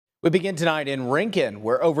We begin tonight in Rincon,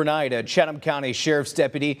 where overnight a Chatham County Sheriff's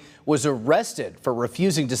deputy was arrested for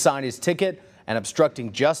refusing to sign his ticket and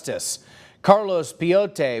obstructing justice. Carlos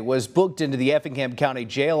Piote was booked into the Effingham County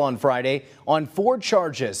Jail on Friday on 4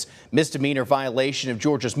 charges: misdemeanor violation of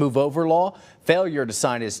Georgia's move over law, failure to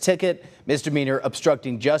sign his ticket, misdemeanor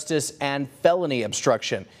obstructing justice, and felony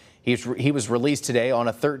obstruction. He was released today on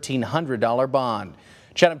a $1,300 bond.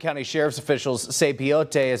 Chatham County Sheriff's officials say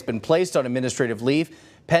Piote has been placed on administrative leave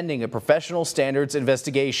pending a professional standards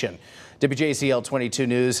investigation. WJCL 22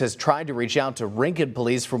 News has tried to reach out to Rincon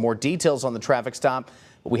Police for more details on the traffic stop,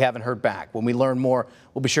 but we haven't heard back. When we learn more,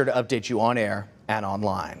 we'll be sure to update you on air and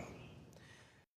online.